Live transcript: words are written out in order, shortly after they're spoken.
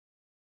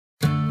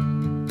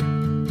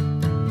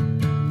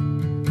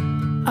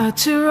Our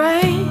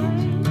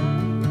terrain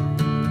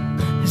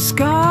has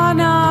gone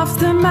off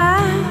the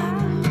map.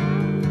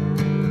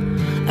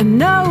 I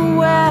know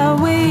where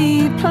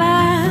we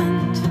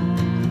planned.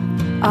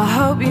 I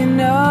hope you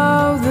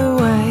know the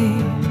way.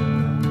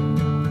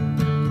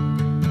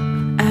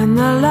 And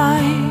the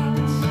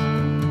light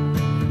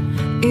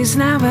is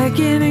now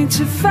beginning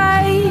to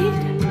fade.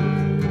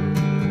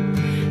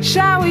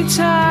 Shall we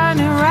turn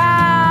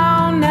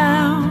around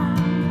now?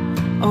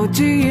 Or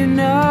do you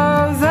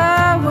know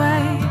the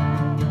way?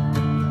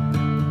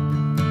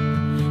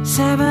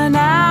 7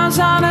 hours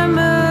on a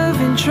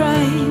moving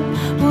train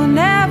will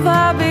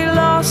never be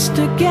lost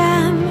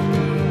again.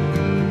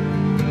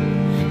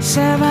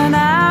 7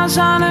 hours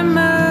on a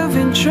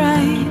moving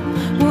train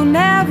will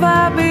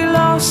never be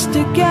lost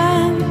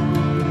again.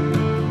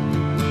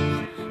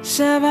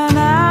 7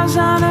 hours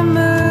on a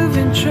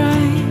moving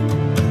train.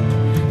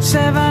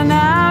 7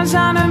 hours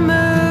on a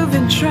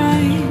moving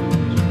train.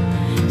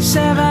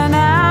 7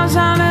 hours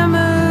on a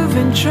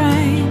moving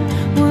train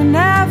will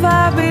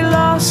never be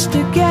lost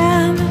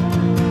again.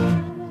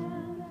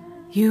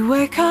 You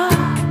wake up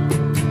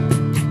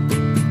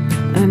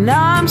and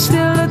I'm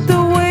still at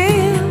the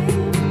wheel,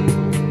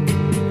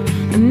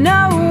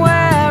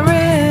 nowhere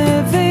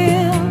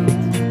revealed.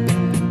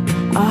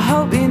 I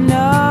hope you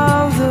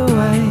know the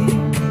way,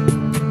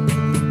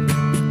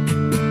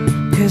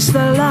 'cause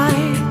the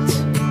light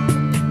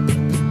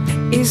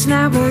is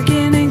now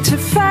beginning to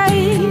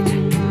fade.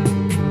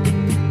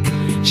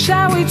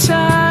 Shall we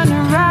turn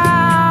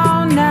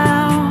around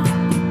now,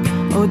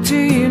 or do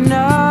you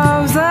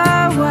know the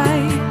way?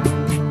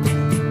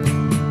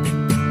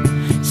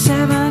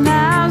 7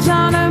 hours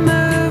on a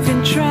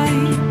moving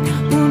train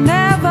will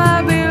never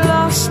be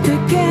lost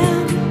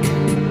again.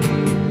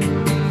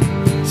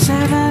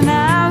 7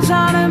 hours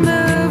on a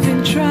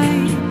moving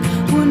train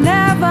will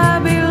never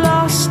be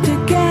lost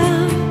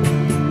again.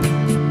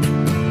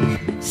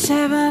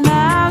 7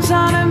 hours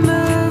on a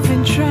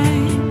moving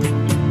train.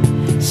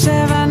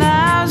 7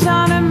 hours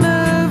on a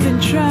moving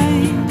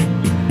train.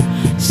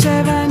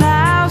 7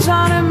 hours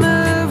on a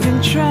moving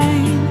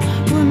train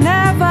will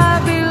never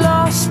be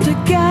lost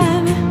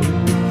again.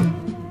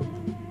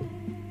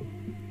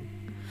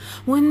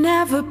 We'll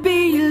never be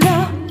lost.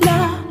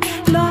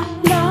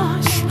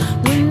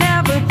 We'll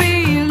never be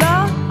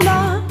lost.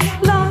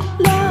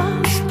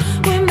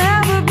 We'll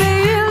never be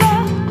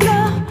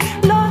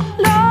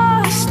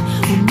lost.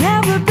 We'll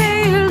never be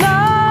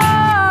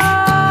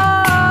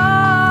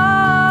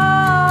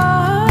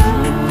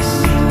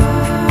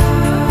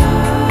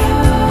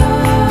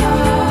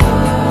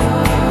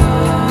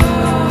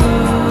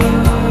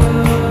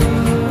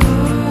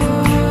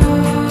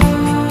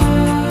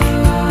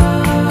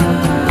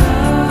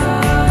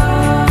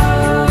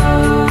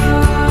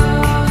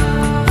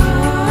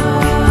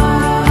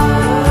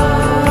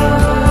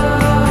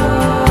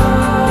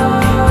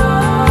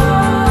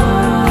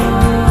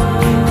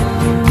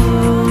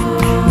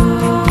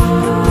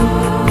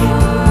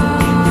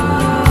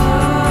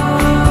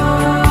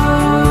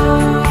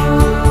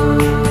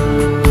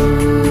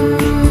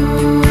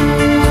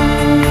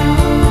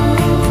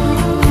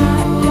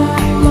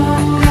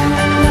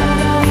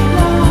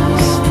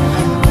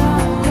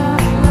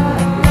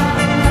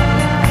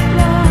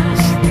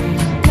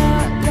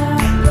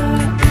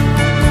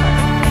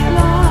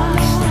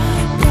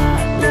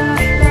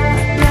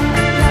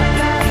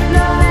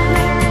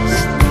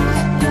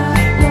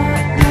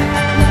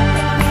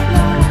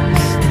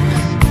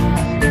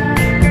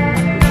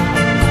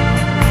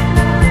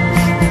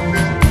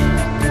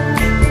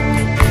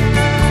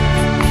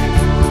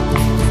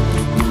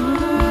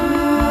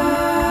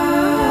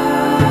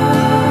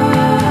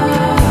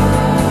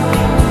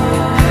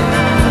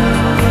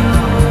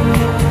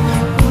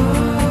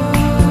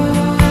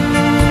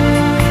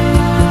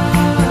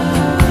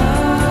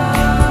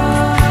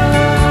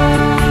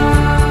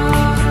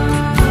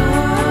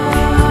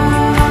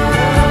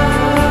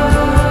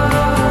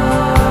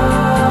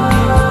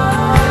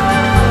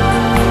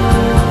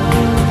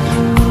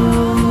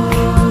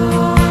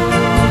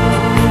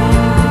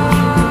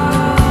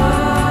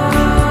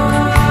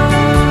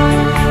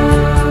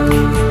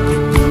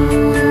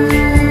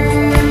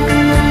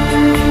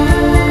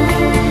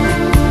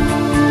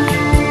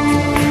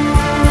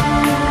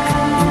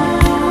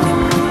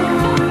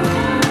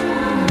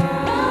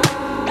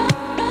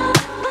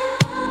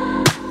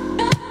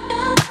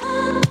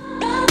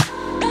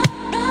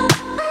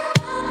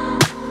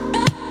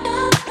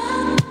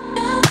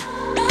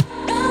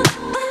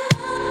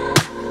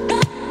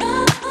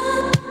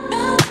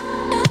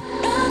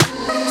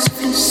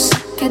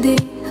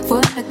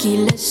Voilà qui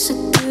laisse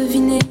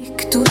deviner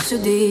que tout se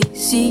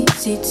décide,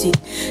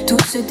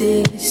 tout se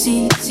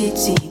décide.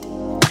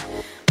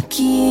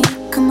 Qui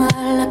comme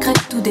à la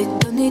crête tout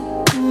détonné,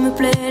 tout me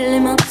plaît, les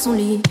mains sont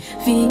liées,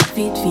 vite,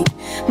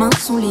 mains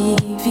sont liées,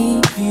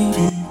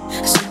 vite.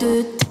 Ceux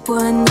de tes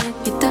poignets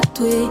est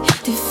tatoué,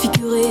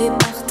 défiguré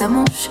par ta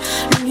manche.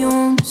 Le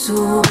lion ne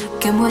sourit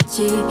qu'à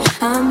moitié,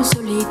 âme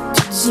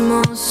solitudes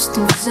immenses.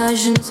 Ton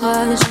visage ne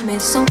sera jamais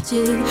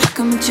sentier,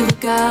 comme tu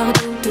regardes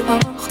au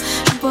dehors.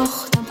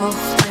 J'emporte un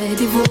portrait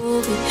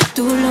dévoré,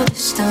 tout leur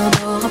destin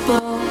bord à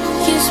bord.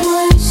 Here's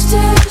my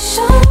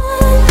station.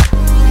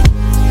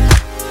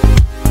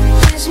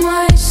 Here's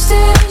my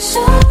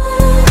station.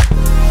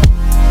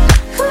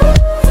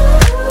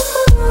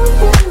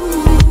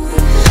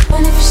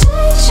 And if you say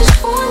it's just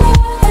for me,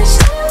 I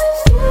stay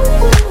with you.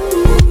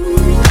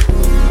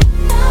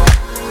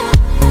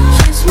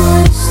 Here's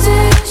my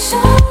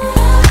station.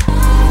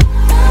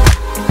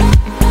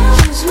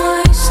 Here's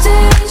my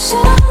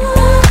station.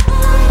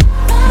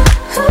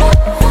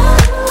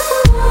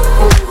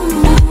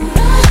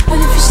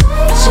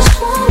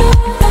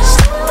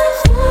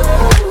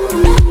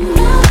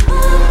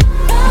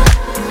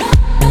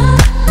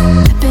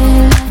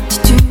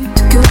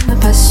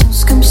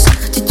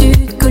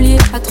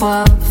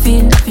 Trois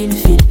fil,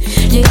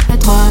 liés à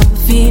trois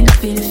fil.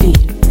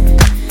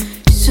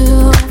 Tu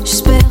seras,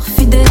 j'espère,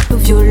 fidèle aux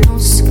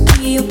violences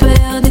qui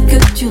opèrent dès que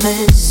tu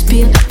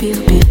respires, pire,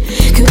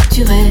 que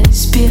tu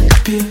respires,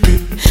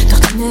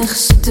 d'ordinaire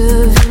cette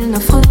ville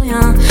n'offre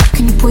rien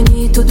qu'une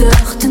poignée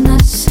d'odeurs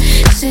tenaces.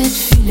 Cette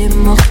file est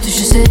morte,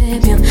 je sais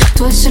bien,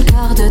 toi seul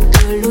garde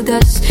de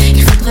l'audace.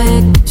 Il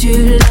faudrait que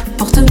tu la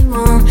portes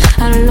loin,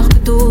 alors que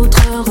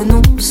d'autres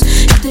renoncent.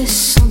 Je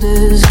descends 2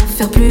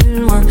 enfers plus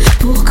loin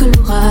pour que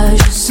l'orage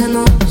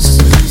s'annonce.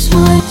 Here's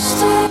my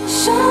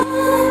station.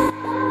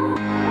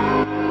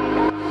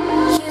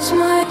 Here's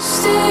my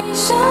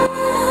station.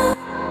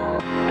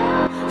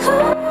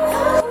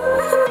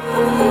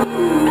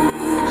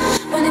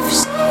 And if you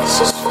say it's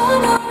just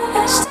fun,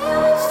 I stay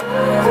with you.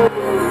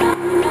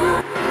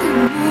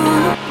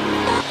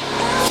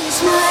 Here's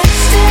my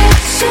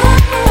station.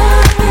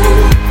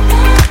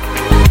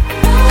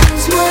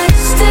 Here's my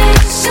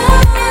station.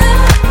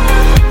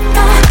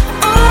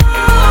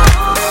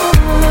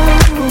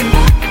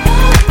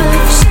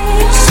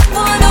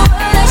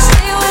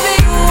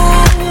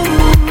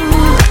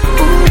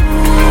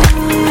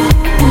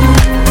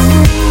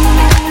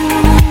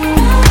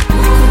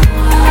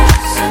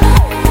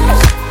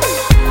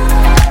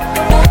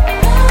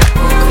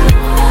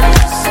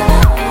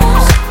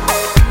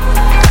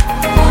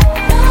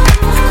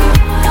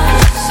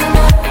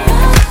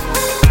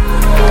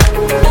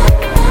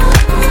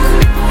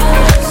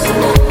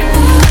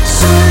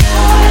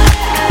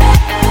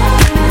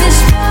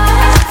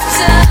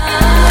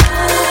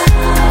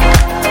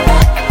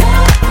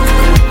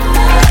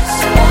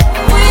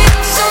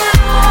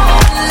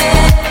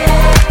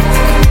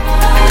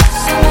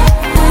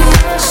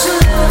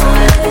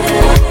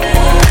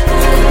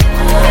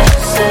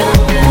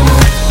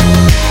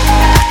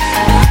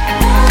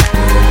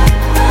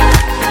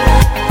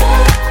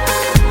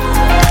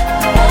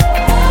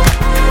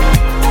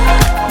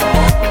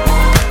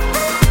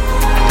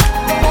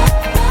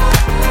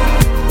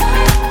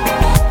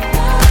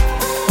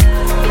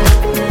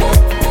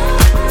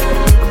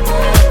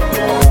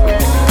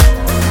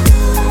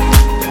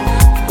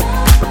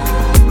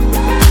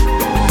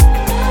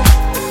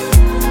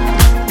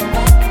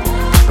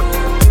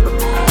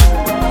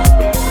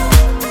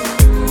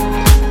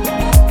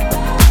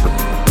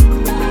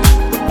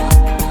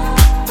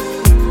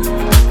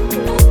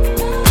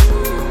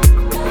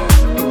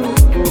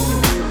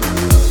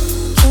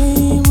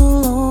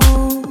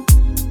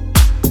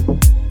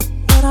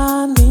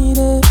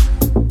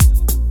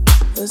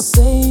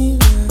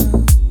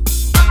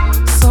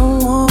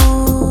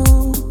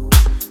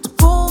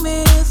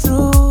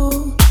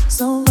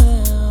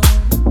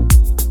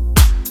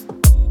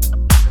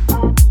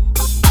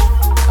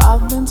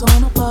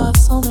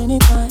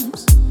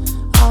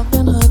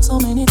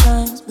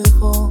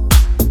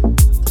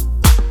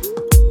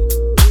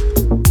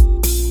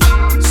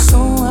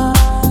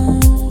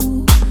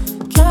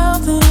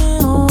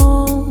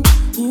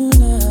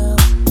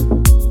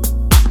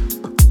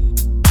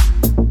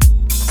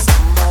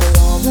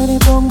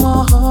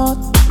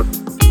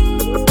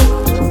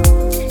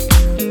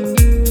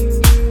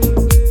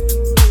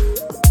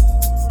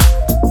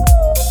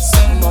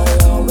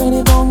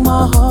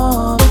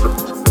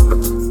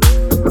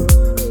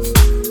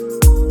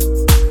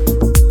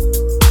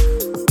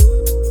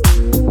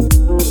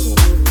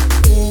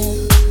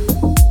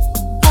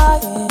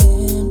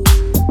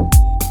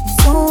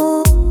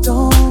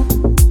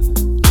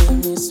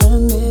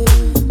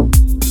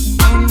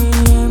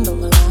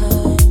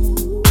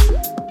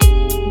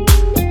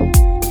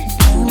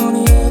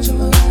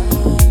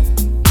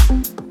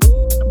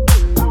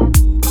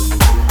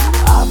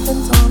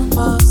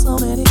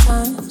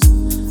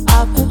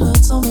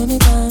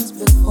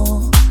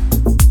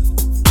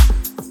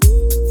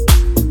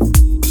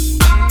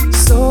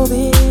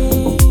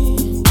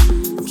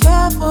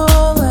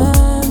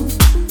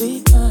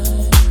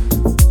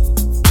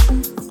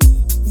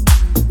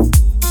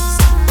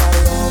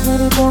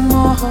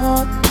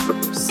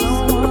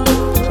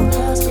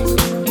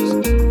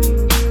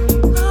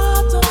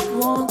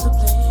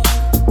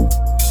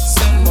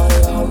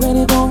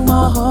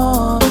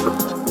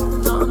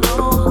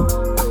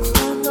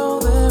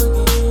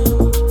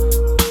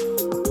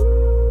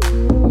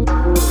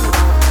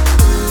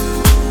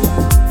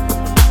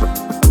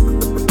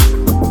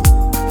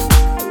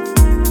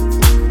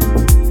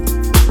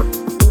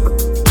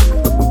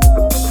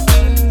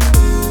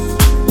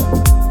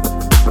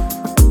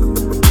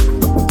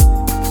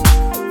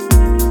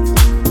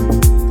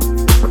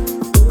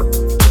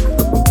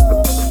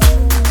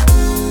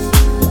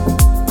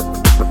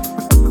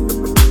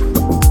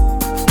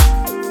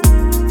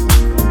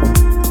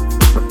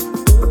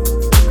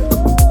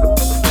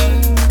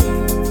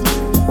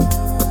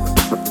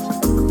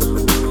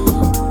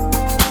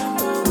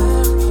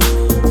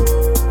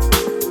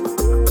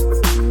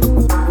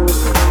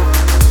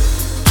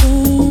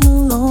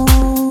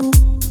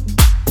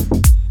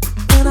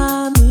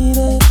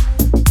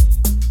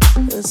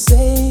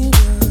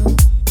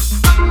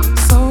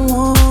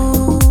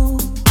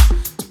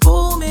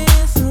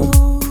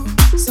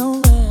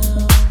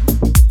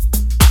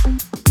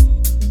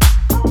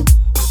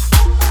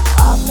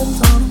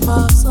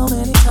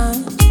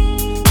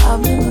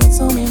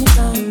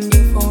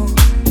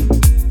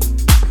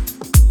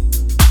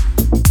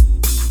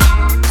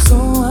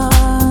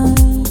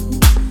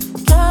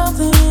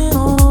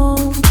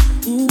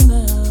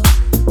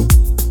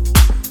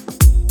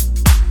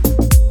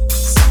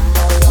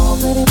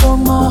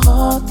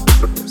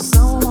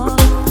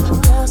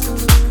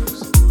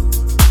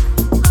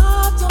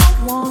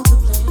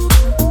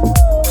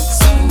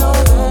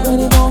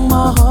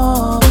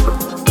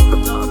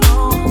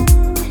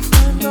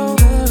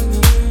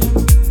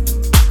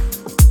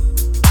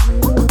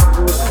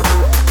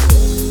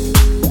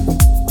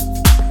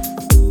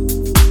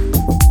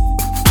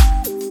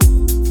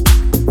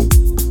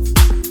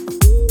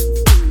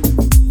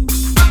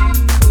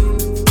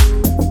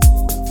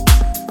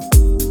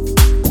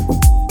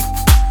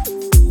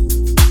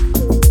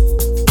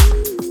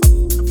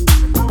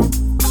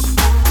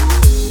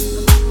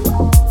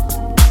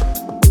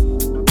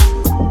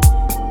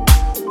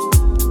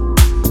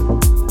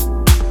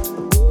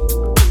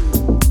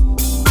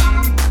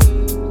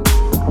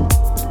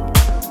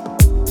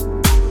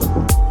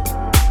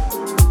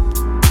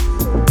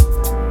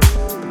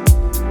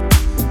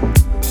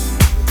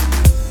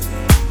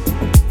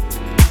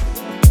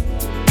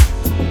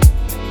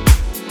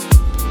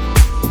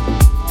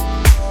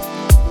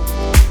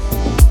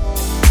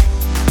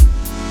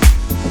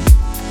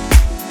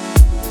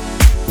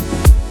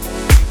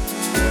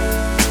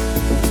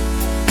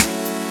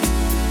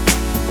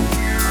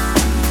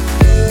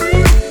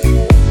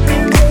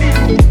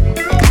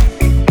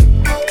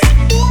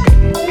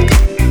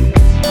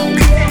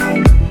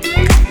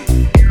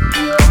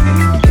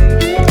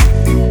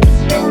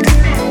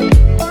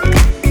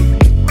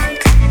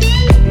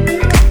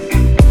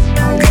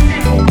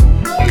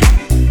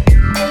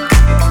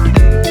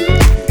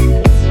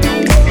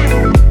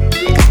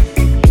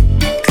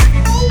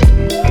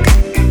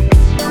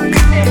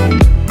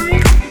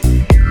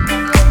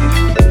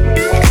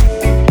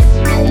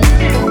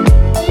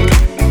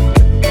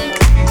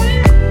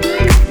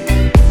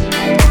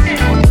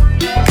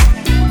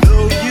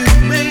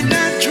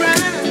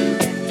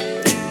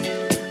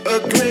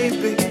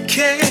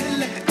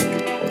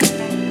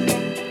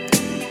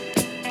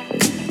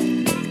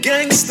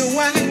 Gangsta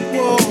white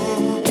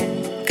wall,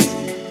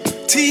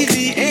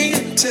 TV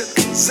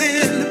antennas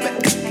in the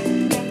back.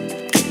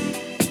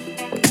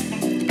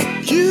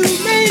 You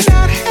may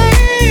not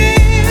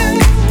have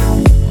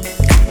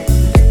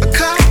a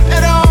car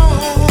at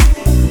all,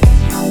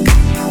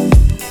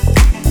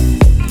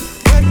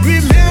 but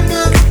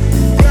remember,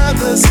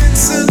 brothers and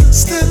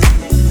sisters,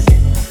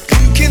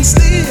 you can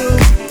still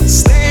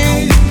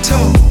stand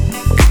tall.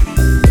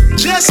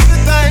 Just be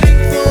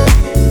thankful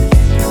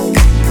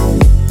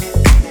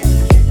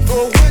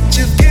for what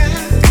you've got.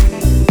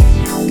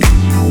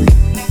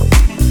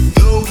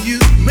 Though you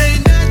may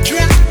not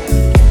drive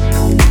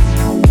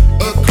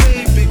a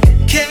great big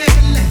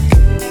Cadillac,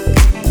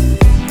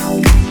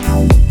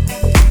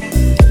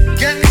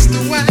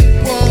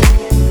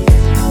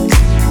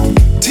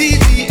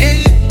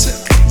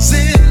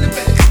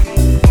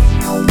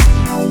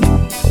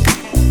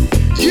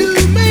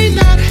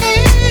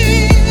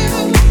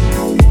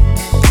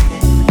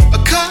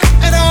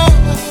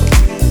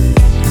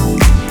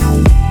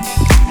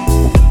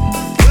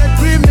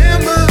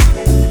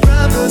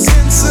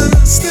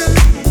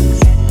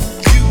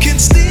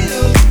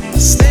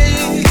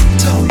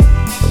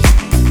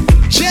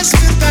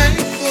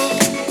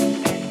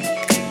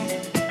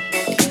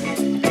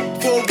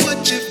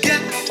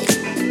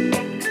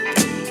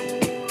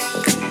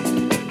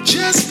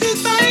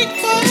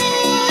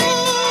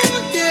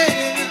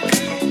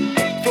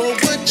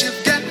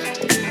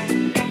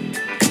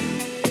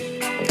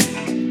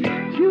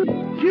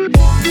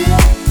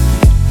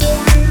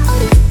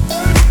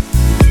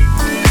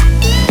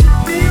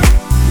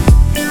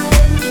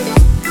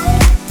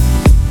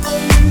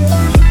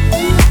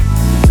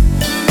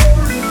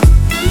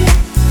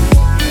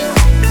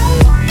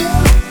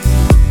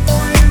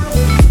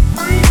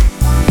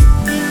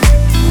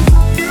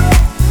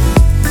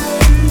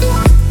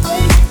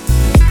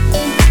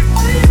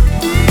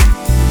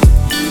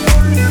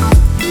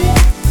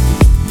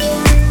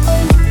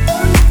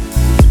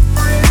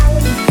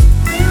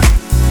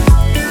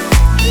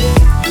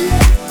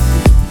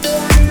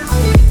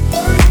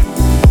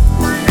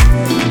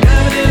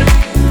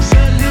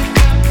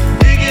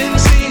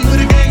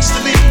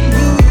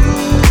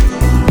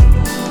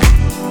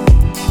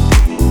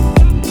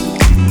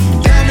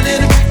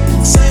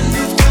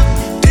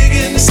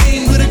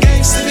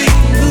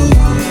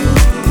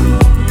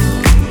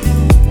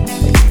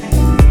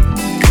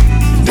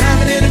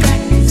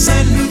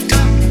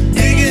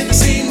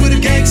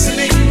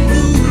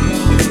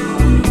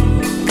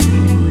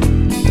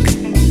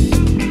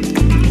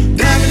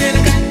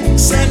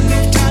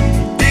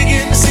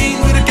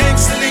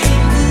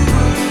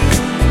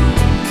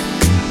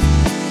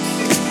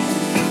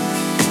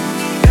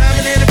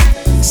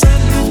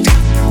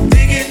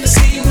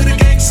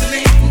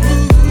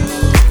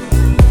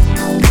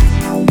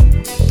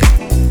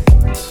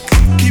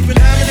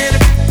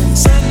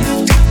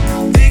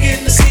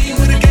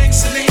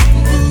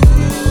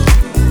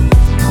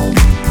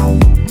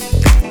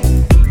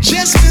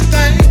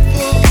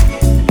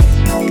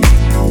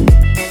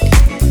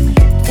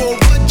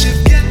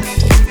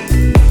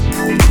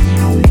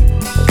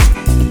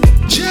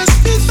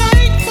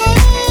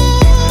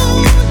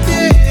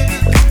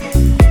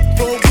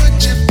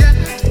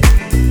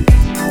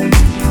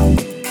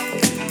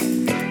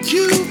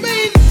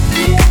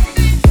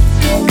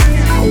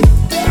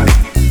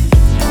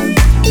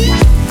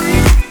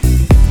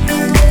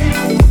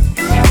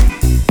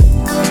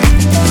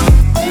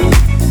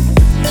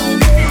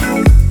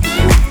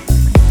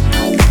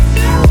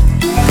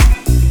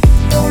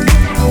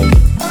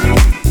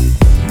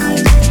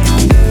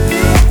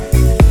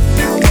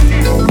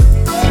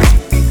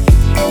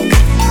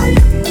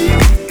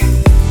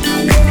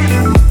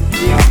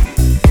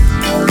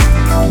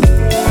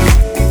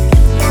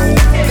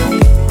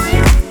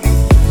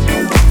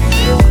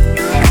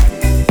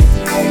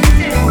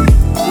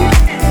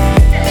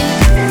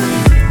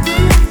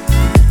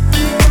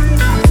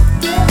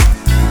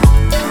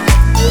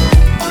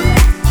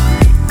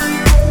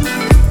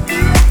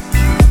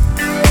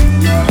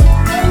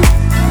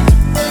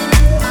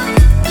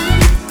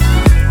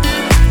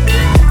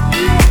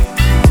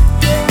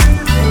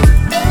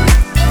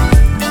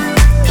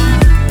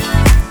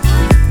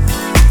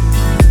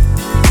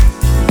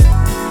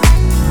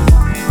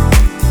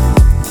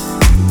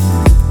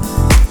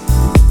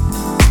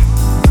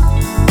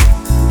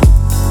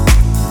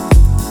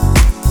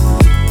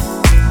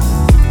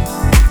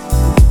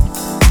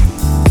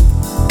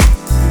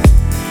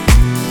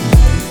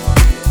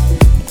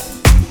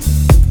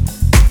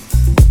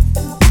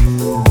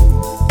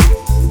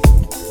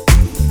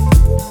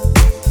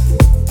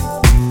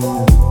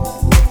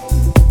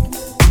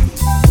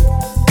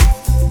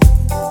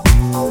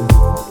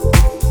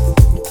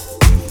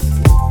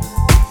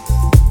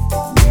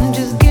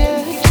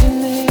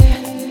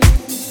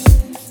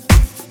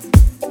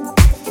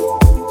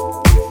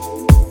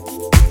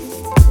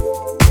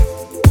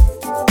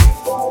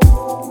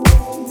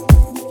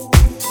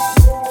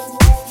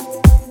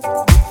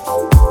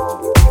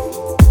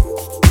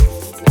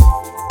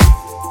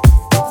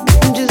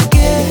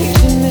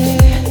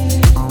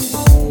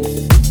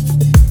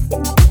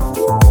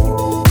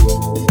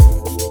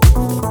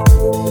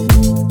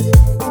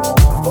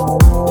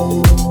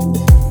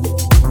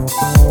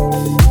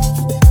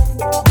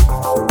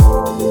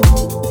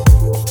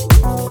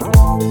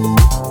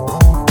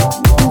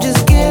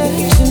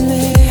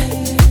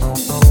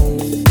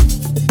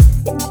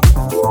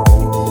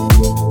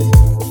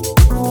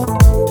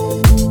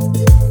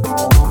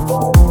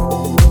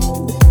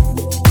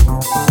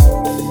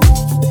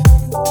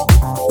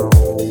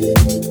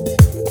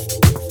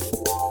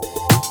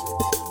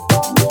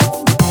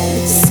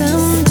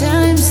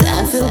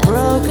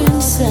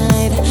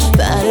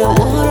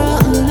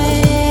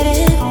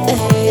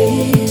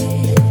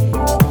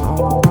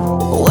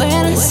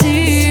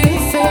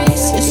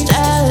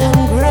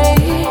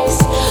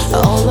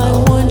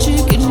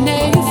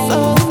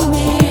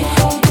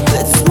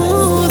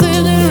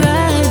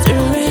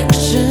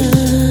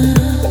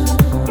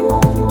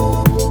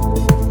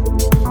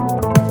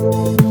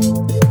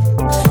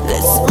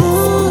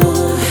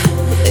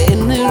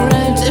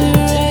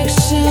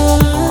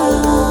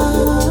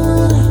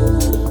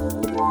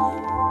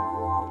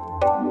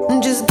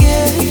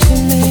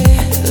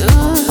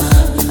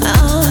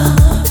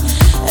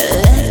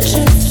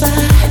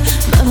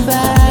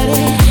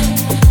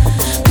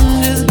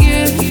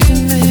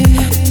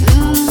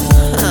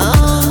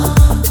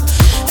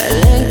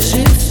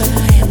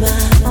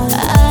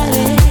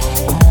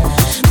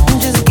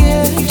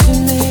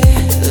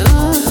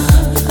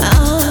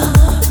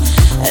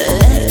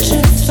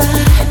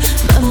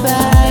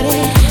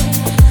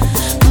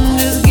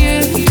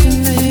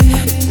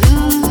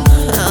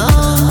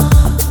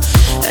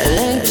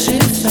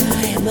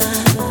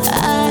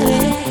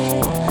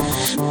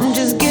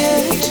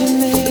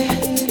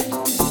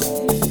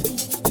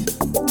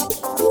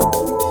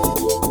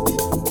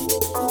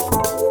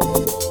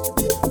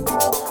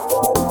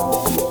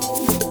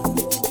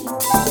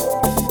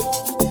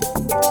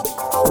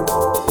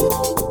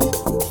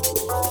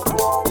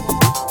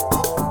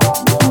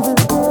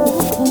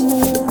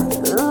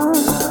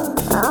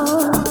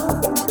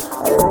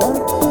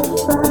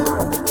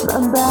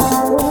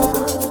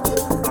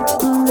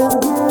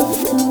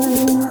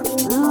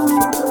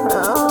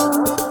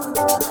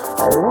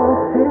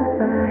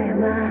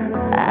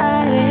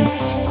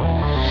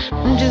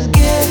 Just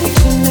give it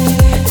to me.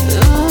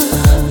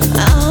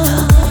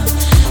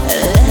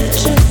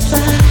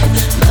 Electrify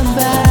my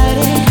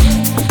body.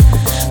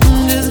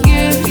 Just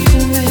give it to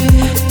me.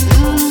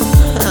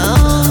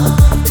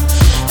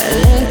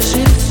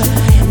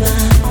 Electrify my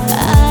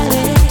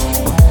body.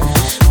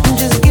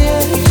 Just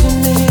give it to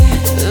me.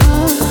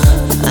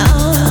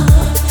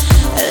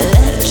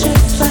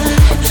 Electrify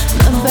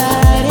my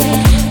body.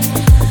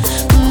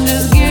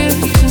 Just give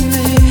it to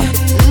me.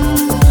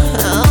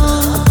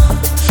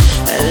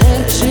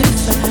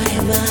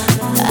 Electrify my body.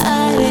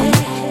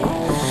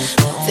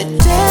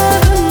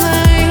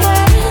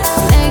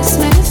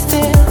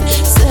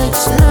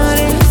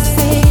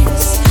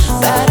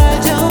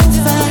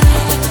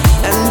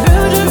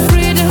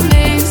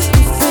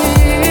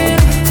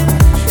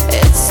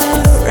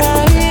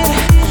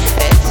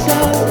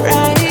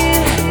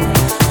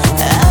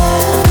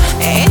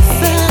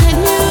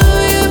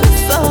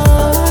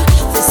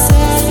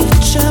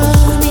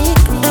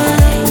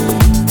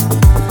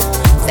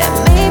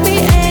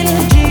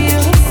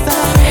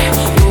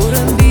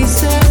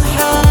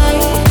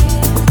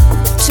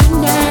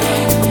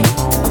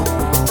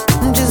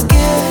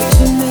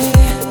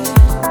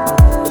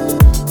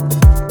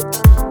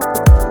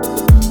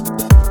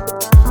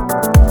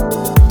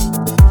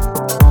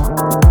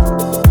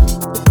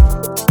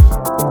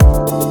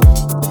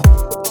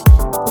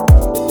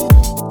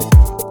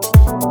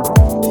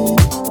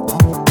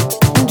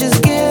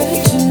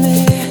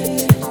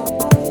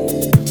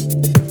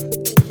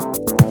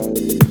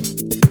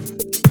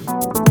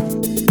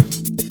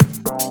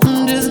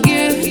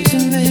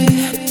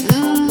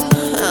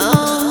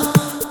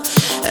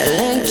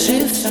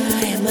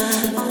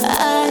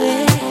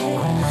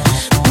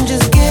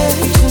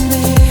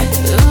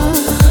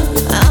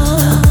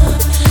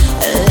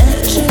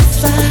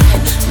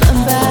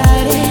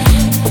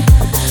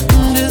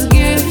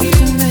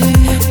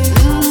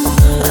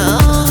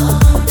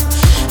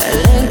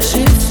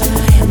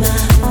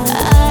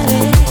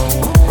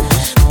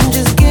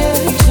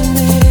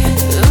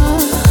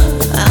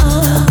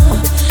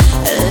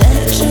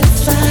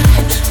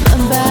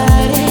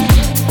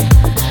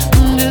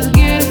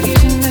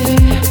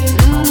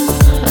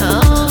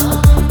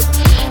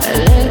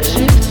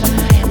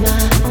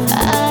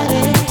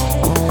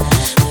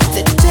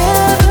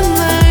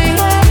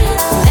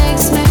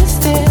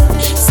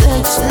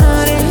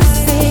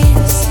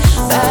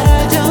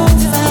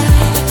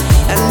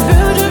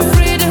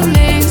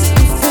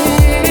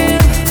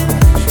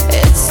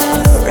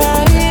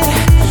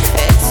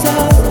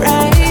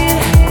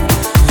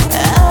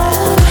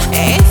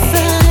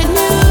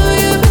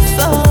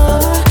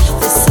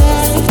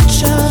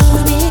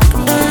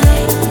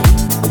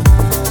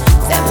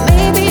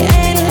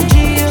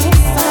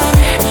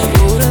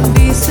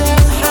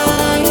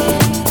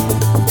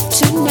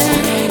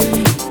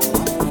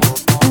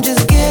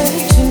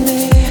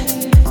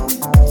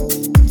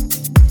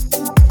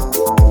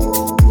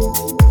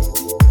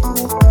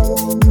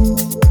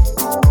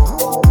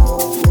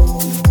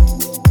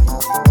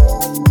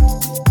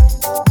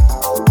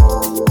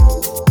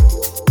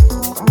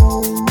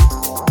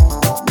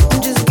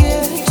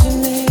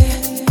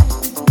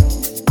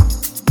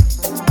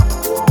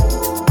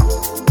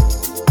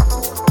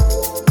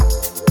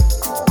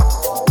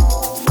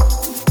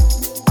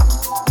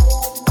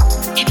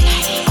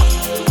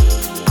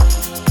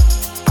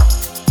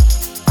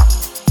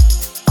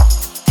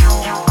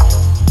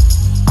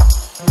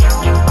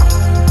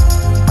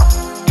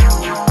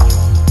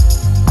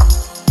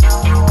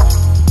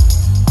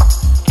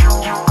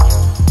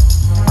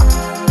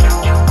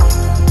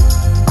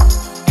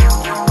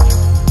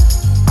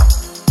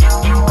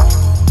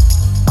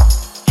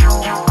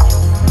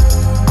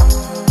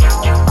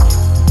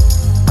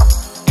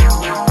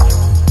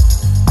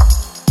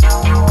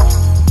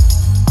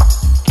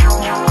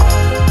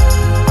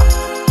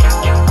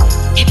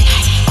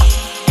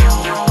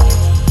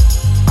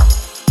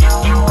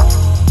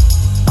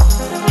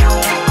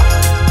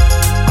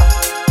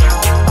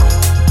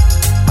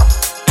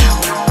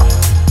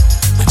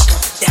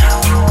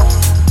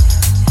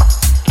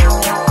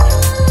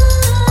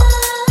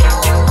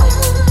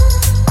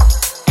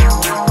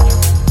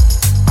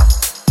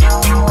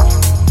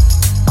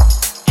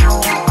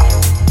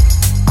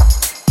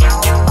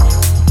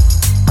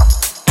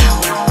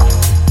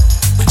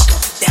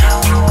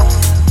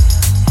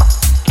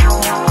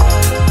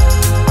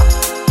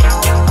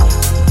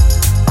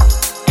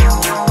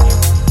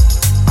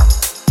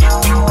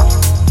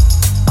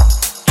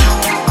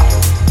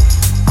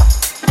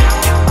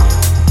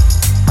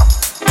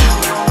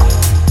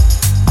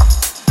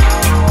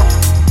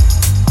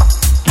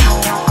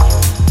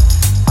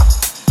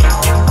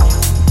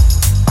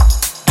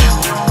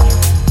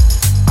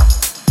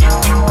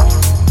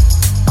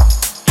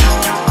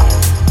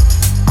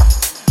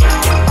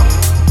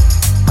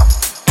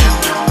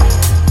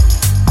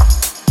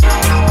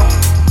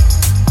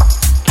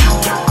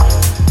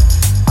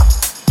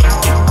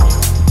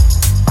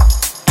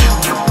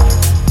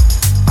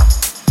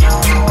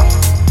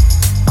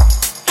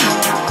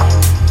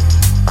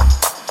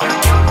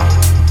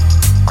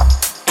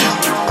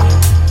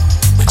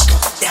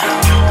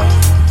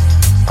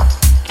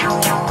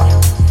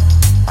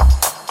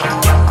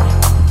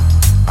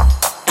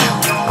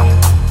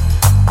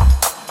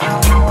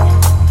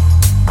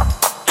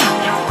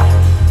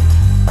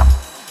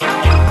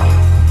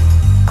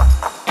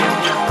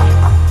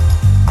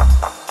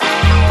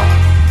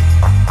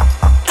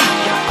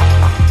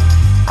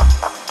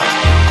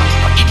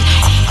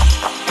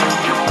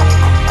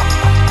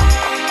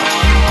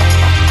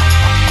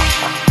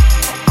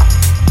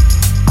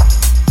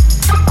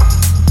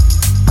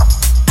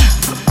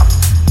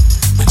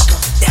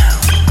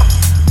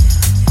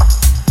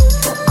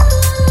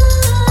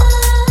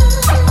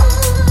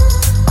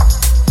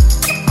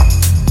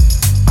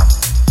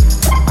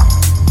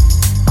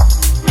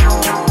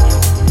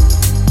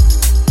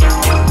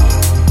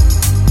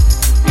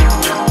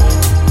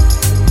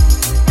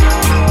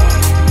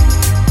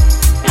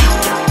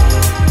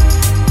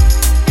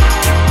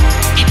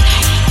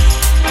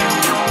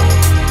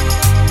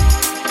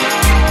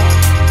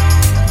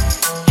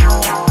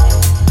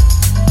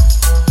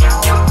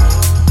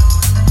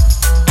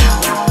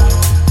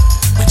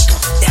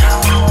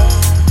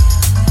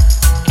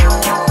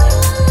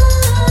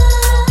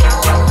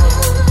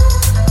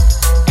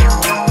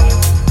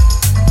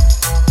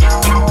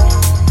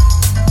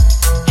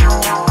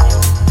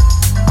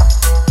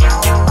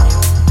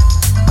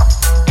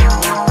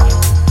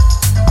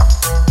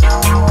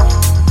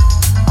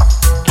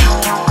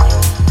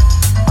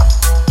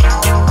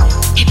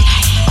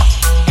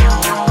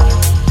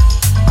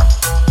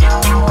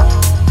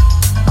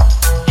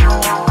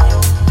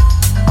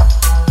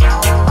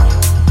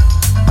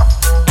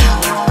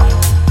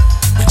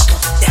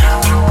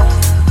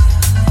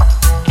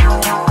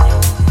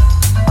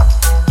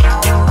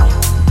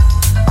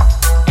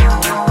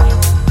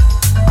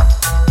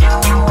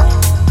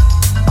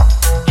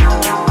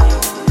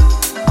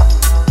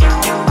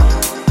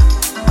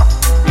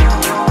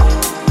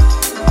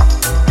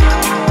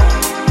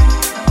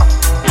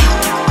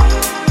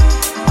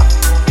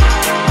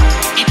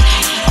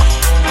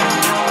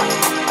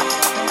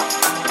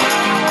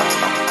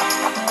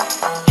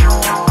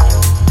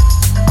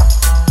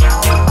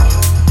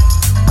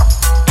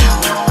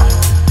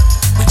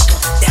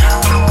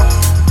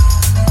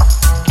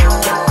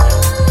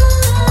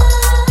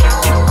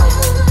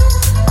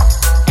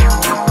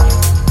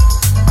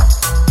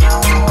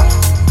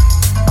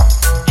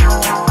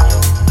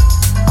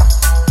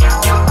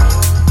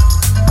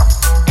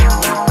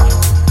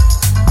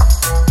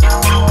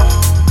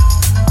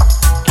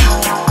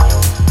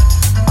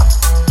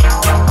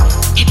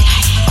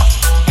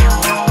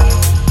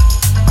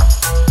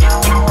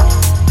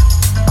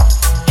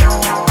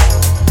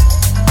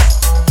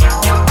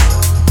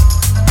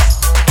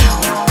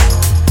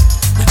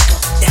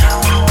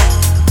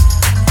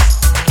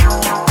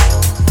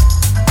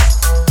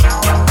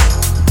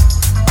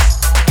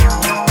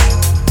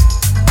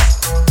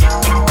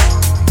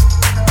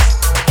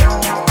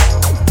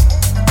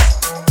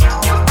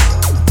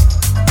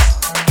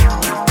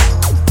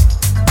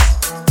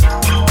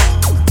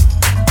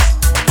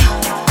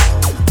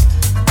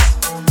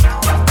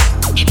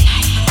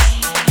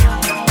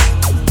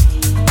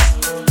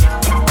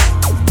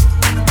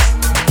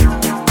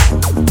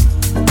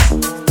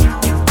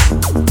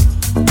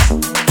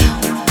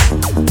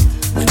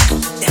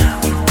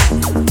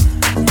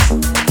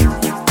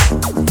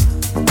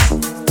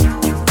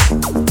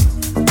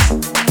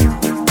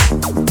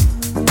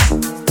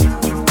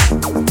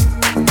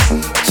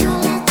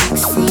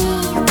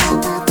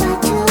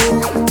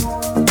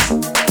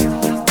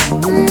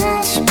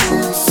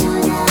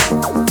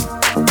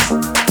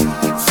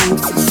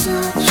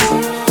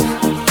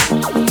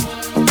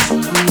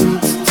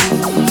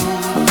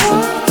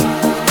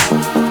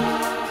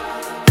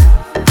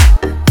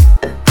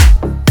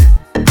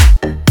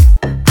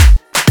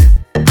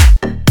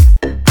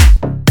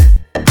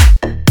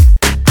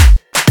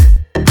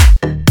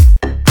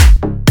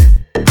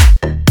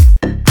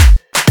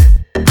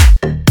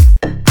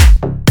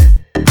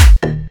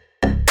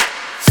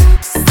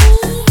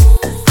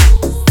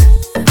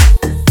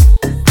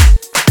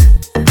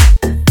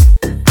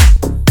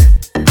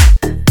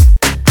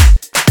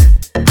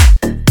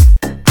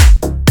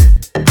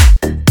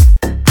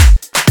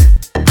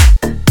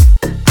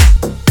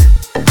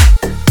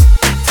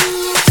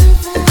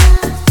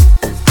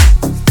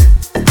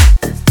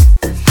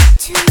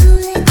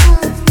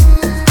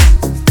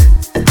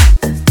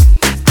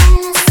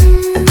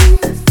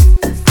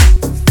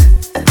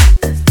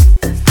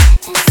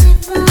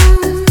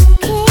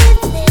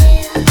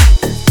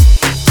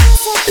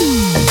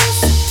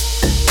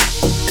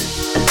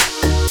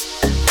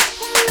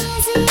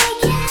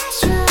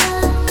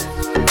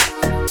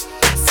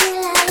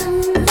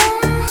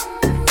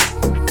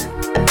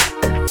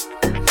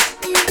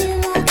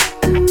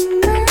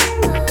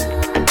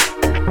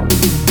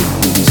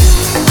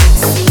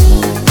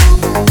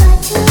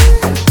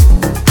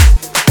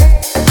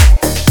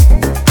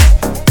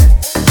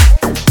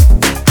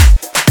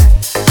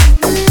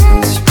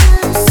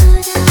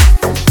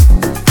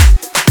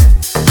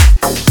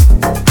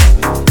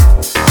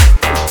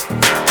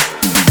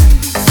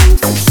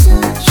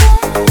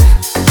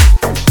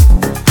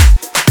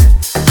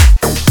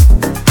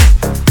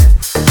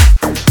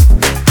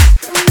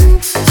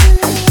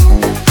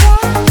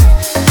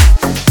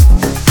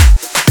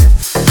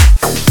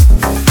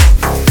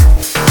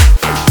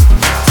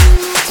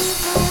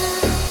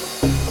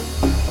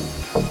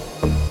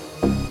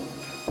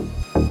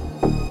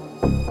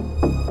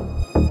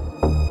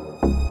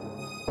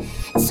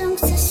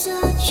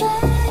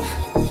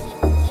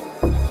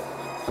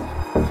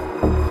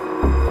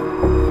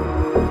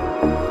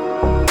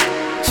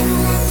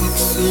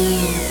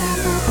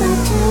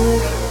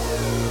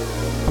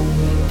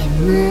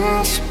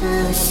 marche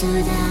pas au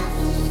soda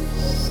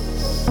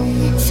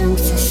sans que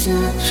ça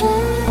soit clair.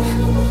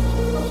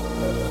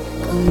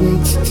 Comment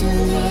tu te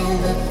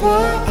lèves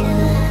back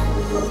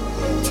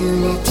to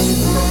let you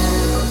go.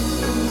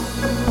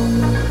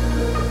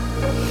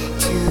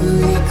 Tous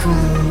les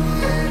coins.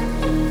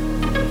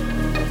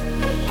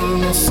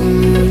 Elle a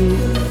son